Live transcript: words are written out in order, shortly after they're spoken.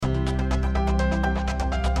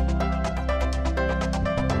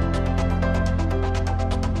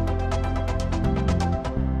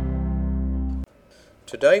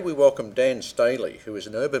Today we welcome Dan Staley, who is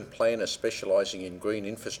an urban planner specialising in green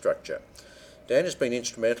infrastructure. Dan has been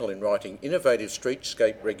instrumental in writing innovative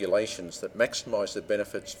streetscape regulations that maximise the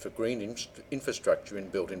benefits for green infrastructure in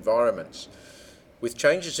built environments. With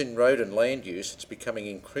changes in road and land use, it's becoming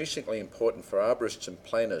increasingly important for arborists and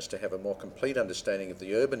planners to have a more complete understanding of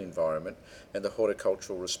the urban environment and the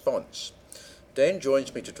horticultural response. Dan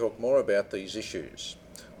joins me to talk more about these issues.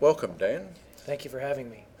 Welcome, Dan. Thank you for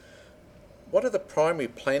having me. What are the primary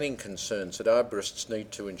planning concerns that arborists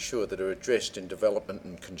need to ensure that are addressed in development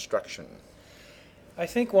and construction? I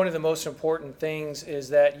think one of the most important things is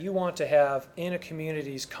that you want to have in a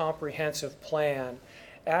community's comprehensive plan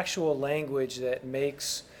actual language that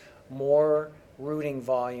makes more rooting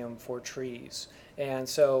volume for trees. And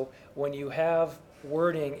so when you have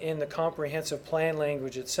wording in the comprehensive plan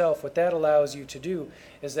language itself, what that allows you to do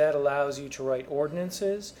is that allows you to write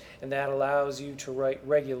ordinances, and that allows you to write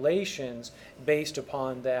regulations based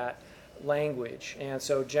upon that language. And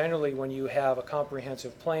so generally when you have a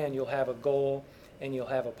comprehensive plan, you'll have a goal and you'll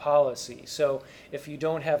have a policy. So if you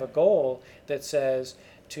don't have a goal that says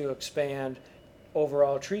to expand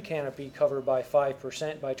overall tree canopy covered by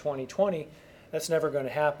 5% by 2020, that's never going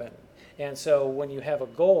to happen. And so when you have a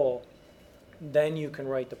goal, then you can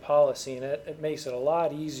write the policy, and it makes it a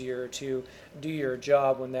lot easier to do your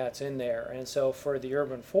job when that's in there. And so for the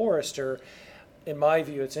urban forester, in my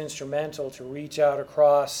view, it's instrumental to reach out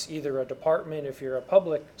across either a department if you're a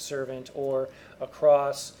public servant, or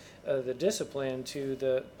across the discipline to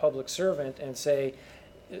the public servant and say,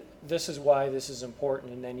 this is why this is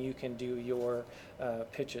important, and then you can do your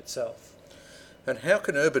pitch itself. And how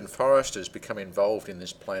can urban foresters become involved in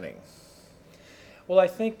this planning? Well, I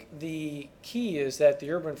think the key is that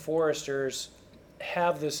the urban foresters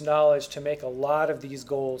have this knowledge to make a lot of these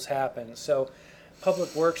goals happen. So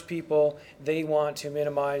public works people, they want to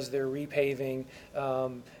minimize their repaving.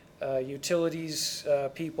 Utilities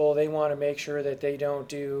people, they want to make sure that they don't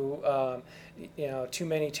do too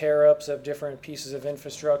many tear-ups of different pieces of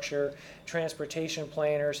infrastructure. Transportation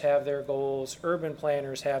planners have their goals, urban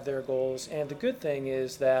planners have their goals, and the good thing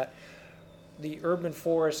is that the urban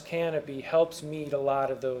forest canopy helps meet a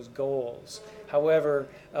lot of those goals. However,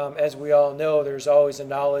 as we all know, there's always a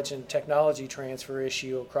knowledge and technology transfer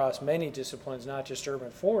issue across many disciplines, not just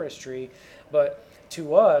urban forestry, but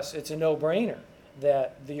to us, it's a no-brainer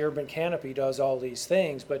that the urban canopy does all these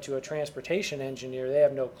things, but to a transportation engineer, they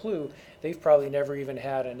have no clue. They've probably never even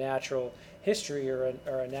had a natural history or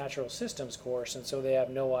a natural systems course, and so they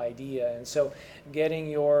have no idea. And so getting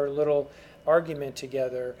your little argument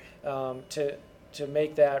together to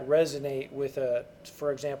make that resonate with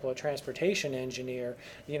for example, a transportation engineer,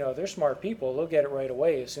 they're smart people. They'll get it right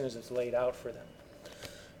away as soon as it's laid out for them.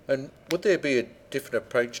 And would there be a different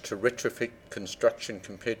approach to retrofit construction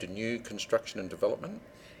compared to new construction and development?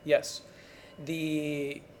 Yes.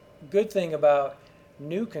 The good thing about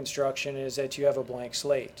new construction is that you have a blank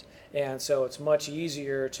slate. And so it's much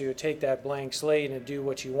easier to take that blank slate and do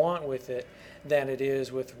what you want with it than it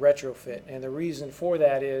is with retrofit. And the reason for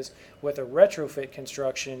that is with a retrofit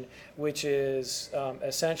construction, which is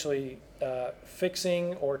essentially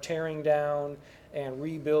fixing or tearing down and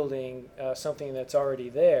rebuilding something that's already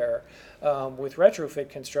there. With retrofit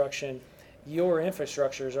construction, your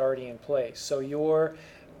infrastructure is already in place. So your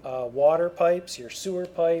water pipes, your sewer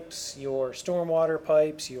pipes, your stormwater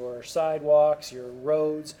pipes, your sidewalks, your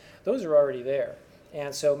roads, those are already there.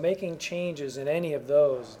 And so making changes in any of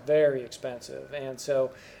those is very expensive. And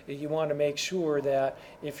so you want to make sure that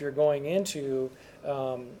if you're going into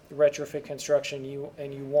retrofit construction, you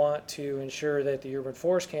want to ensure that the urban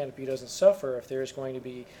forest canopy doesn't suffer if there's going to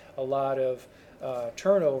be a lot of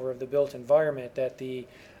turnover of the built environment, that the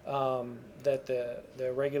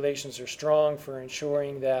regulations are strong for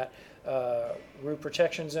ensuring that root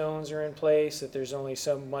protection zones are in place, that there's only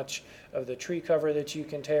so much of the tree cover that you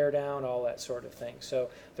can tear down, all that sort of thing. So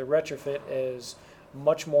the retrofit is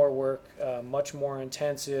much more work, much more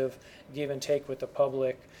intensive, give and take with the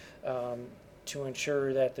public to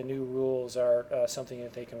ensure that the new rules are something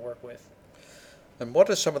that they can work with. And what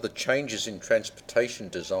are some of the changes in transportation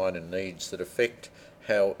design and needs that affect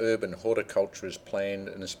how urban horticulture is planned,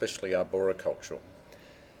 and especially arboricultural?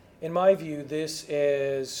 In my view, this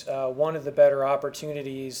is one of the better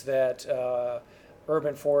opportunities that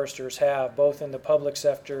urban foresters have, both in the public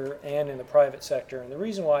sector and in the private sector. And the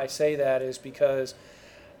reason why I say that is because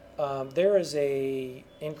there is a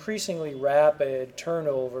increasingly rapid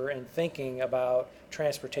turnover in thinking about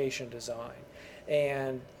transportation design.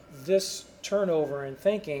 And this turnover in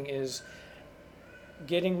thinking is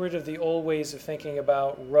getting rid of the old ways of thinking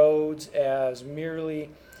about roads as merely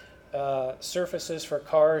surfaces for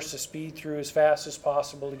cars to speed through as fast as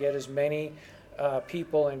possible to get as many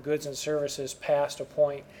people and goods and services past a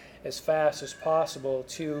point as fast as possible,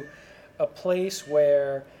 to a place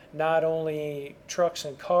where not only trucks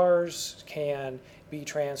and cars can be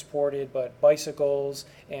transported, but bicycles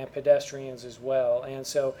and pedestrians as well. And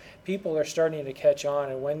so people are starting to catch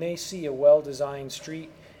on, and when they see a well-designed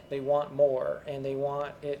street, they want more, and they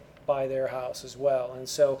want it by their house as well. And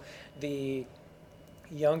so the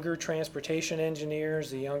younger transportation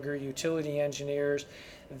engineers, the younger utility engineers,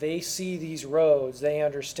 they see these roads, they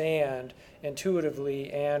understand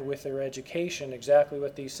intuitively and with their education exactly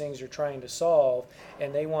what these things are trying to solve,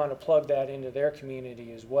 and they want to plug that into their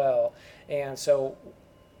community as well. And so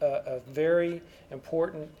a very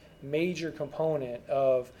important major component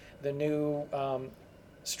of the new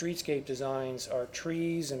streetscape designs are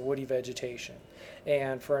trees and woody vegetation,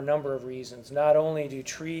 and for a number of reasons. Not only do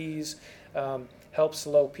trees help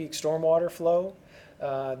slow peak stormwater flow,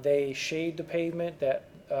 they shade the pavement, that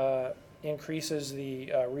increases the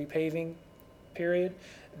repaving period.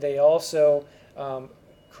 They also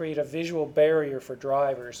create a visual barrier for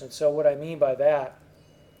drivers. And so what I mean by that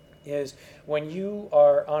is, when you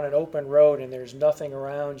are on an open road and there's nothing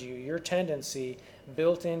around you, your tendency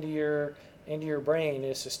built into your brain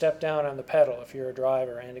is to step down on the pedal if you're a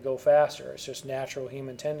driver and to go faster. It's just natural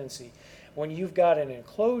human tendency. When you've got an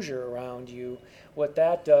enclosure around you, what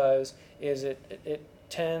that does is it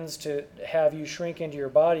tends to have you shrink into your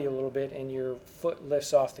body a little bit, and your foot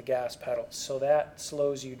lifts off the gas pedal, so that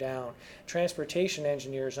slows you down. Transportation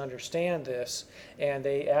engineers understand this, and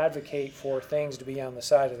they advocate for things to be on the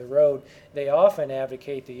side of the road. They often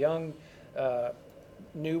advocate, the young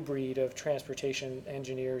new breed of transportation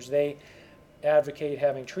engineers, they advocate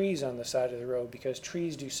having trees on the side of the road, because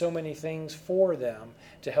trees do so many things for them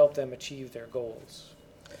to help them achieve their goals.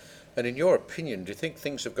 And in your opinion, do you think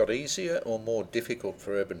things have got easier or more difficult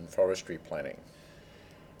for urban forestry planning?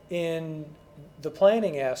 In the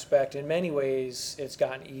planning aspect, in many ways, it's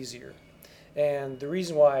gotten easier. And the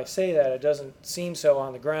reason why I say that, it doesn't seem so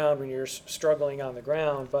on the ground when you're struggling on the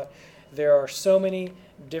ground, but there are so many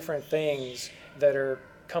different things that are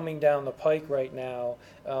coming down the pike right now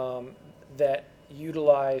that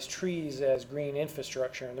utilize trees as green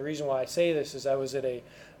infrastructure. And the reason why I say this is, I was at a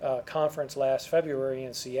conference last February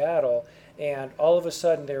in Seattle, and all of a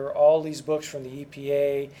sudden there were all these books from the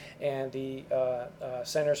EPA and the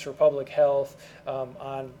Centers for Public Health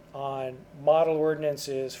on model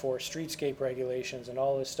ordinances for streetscape regulations and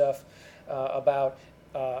all this stuff about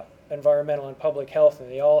environmental and public health, and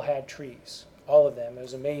they all had trees. All of them. It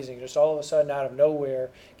was amazing. Just all of a sudden, out of nowhere,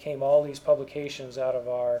 came all these publications out of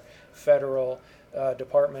our federal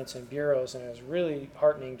departments and bureaus, and it was really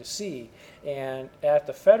heartening to see. And at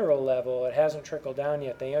the federal level, it hasn't trickled down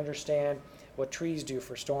yet. They understand what trees do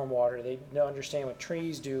for stormwater. They understand what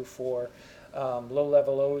trees do for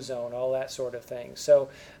low-level ozone, all that sort of thing. So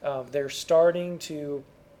they're starting to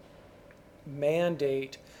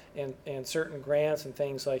mandate in certain grants and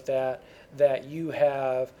things like that, that you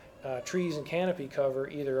have trees and canopy cover,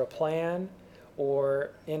 either a plan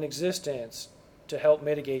or in existence, to help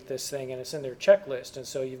mitigate this thing, and it's in their checklist. And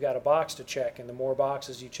so you've got a box to check, and the more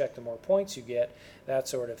boxes you check, the more points you get, that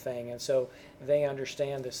sort of thing. And so they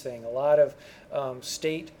understand this thing. A lot of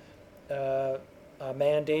state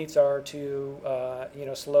mandates are to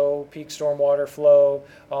slow peak stormwater flow,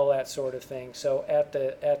 all that sort of thing. So at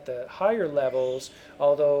the higher levels,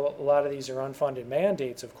 although a lot of these are unfunded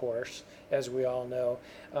mandates, of course, as we all know,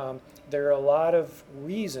 there are a lot of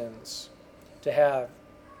reasons to have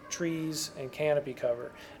trees and canopy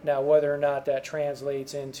cover. Now, whether or not that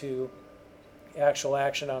translates into actual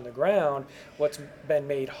action on the ground, what's been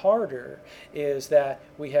made harder is that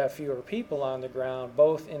we have fewer people on the ground,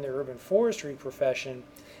 both in the urban forestry profession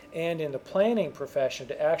and in the planning profession,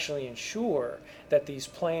 to actually ensure that these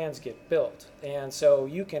plans get built. And so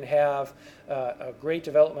you can have a great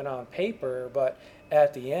development on paper, but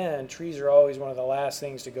at the end, trees are always one of the last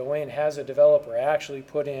things to go in. Has a developer actually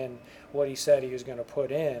put in what he said he was going to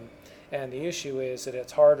put in? And the issue is that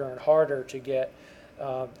it's harder and harder to get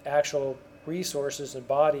actual resources and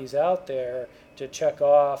bodies out there to check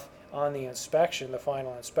off on the inspection, the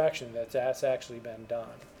final inspection, that's actually been done.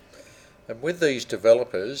 And with these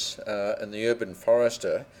developers and the urban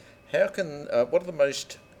forester, what are the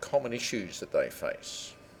most common issues that they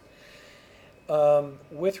face?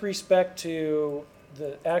 With respect to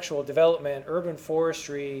the actual development, urban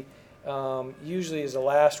forestry usually is the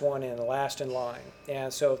last one in, the last in line.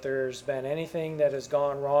 And so if there's been anything that has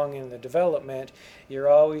gone wrong in the development, you're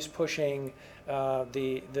always pushing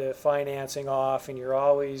the financing off, and you're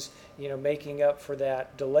always making up for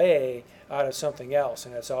that delay out of something else,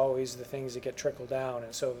 and it's always the things that get trickled down.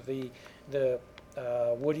 And so the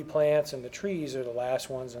woody plants and the trees are the last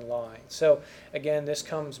ones in line. So again, this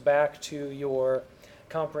comes back to your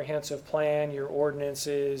comprehensive plan, your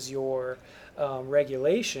ordinances, your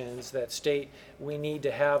regulations that state we need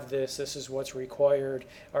to have this is what's required,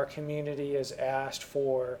 our community has asked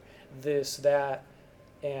for this, that,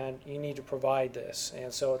 and you need to provide this.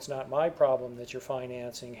 And so it's not my problem that your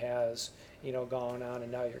financing has gone on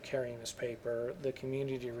and now you're carrying this paper. The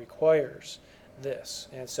community requires this,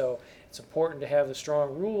 and so it's important to have the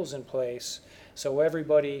strong rules in place so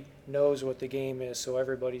everybody knows what the game is, so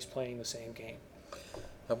everybody's playing the same game.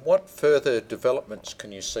 And what further developments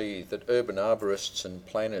can you see that urban arborists and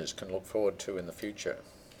planners can look forward to in the future?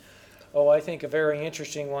 Oh, I think a very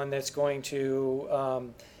interesting one that's going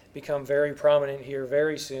to become very prominent here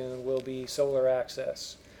very soon will be solar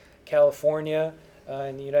access. California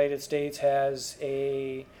in the United States has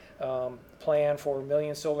a plan for 1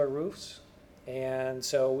 million solar roofs, and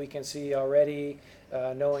so we can see already,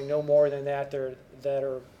 knowing no more than that,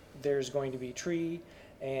 there's going to be tree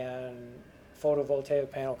and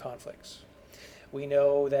photovoltaic panel conflicts. We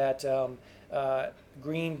know that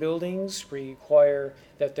green buildings require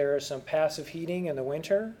that there is some passive heating in the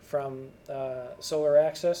winter from solar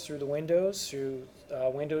access through the windows, through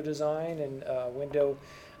window design and window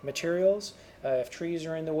materials. If trees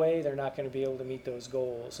are in the way, they're not going to be able to meet those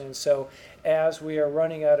goals. And so as we are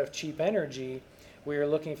running out of cheap energy, we are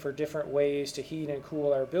looking for different ways to heat and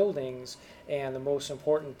cool our buildings, and the most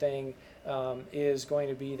important thing is going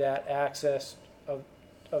to be that access of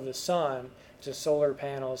the sun to solar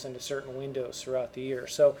panels and to certain windows throughout the year.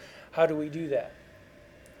 So how do we do that?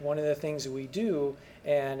 One of the things that we do,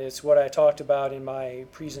 and it's what I talked about in my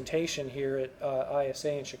presentation here at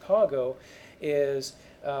ISA in Chicago, is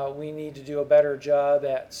we need to do a better job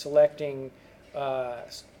at selecting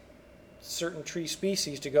certain tree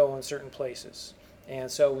species to go in certain places. And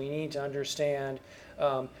so we need to understand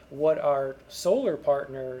what our solar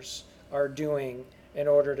partners are doing in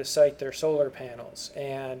order to site their solar panels.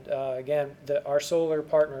 And again, our solar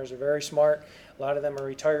partners are very smart. A lot of them are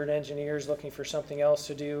retired engineers looking for something else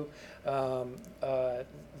to do.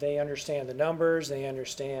 They understand the numbers, they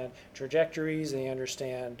understand trajectories, they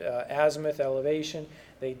understand azimuth elevation.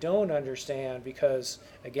 They don't understand because,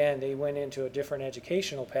 again, they went into a different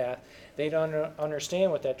educational path. They don't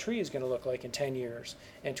understand what that tree is going to look like in 10 years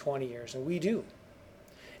and 20 years, and we do.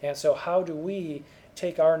 And so how do we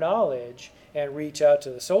take our knowledge and reach out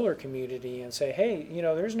to the solar community and say, hey,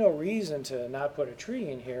 there's no reason to not put a tree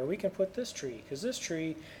in here. We can put this tree, because this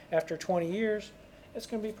tree, after 20 years, it's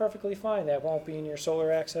going to be perfectly fine. That won't be in your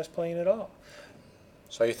solar access plane at all.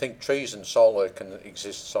 So you think trees and solar can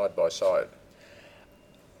exist side by side?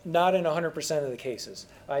 Not in 100% of the cases.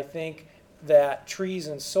 I think that trees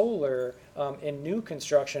and solar in new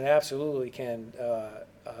construction absolutely can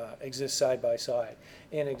exist side by side.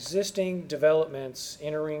 In existing developments,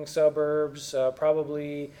 inner ring suburbs,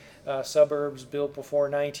 probably suburbs built before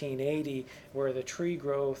 1980, where the tree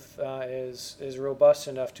growth is robust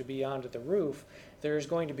enough to be onto the roof, there's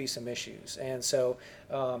going to be some issues. And so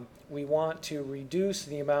we want to reduce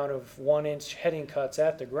the amount of 1-inch heading cuts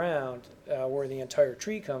at the ground where the entire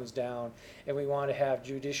tree comes down, and we want to have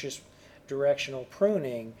judicious directional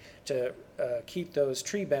pruning to keep those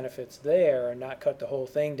tree benefits there and not cut the whole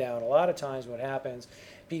thing down. A lot of times what happens,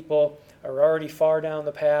 people are already far down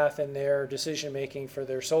the path in their decision making for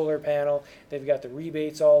their solar panel. They've got the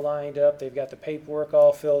rebates all lined up, they've got the paperwork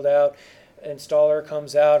all filled out. Installer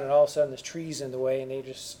comes out and all of a sudden this tree's in the way, and they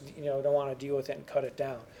just don't want to deal with it and cut it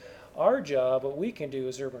down. Our job, what we can do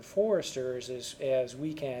as urban foresters, is as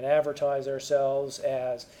we can advertise ourselves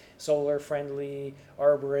as solar friendly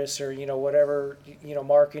arborists, or whatever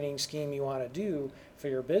marketing scheme you want to do for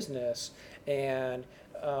your business, and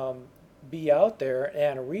be out there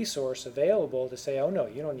and a resource available to say, oh no,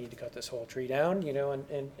 you don't need to cut this whole tree down.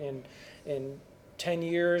 In 10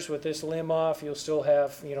 years with this limb off, you'll still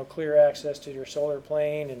have clear access to your solar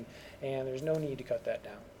plane, and there's no need to cut that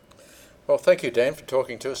down. Well, thank you, Dan, for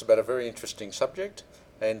talking to us about a very interesting subject,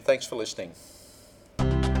 and thanks for listening.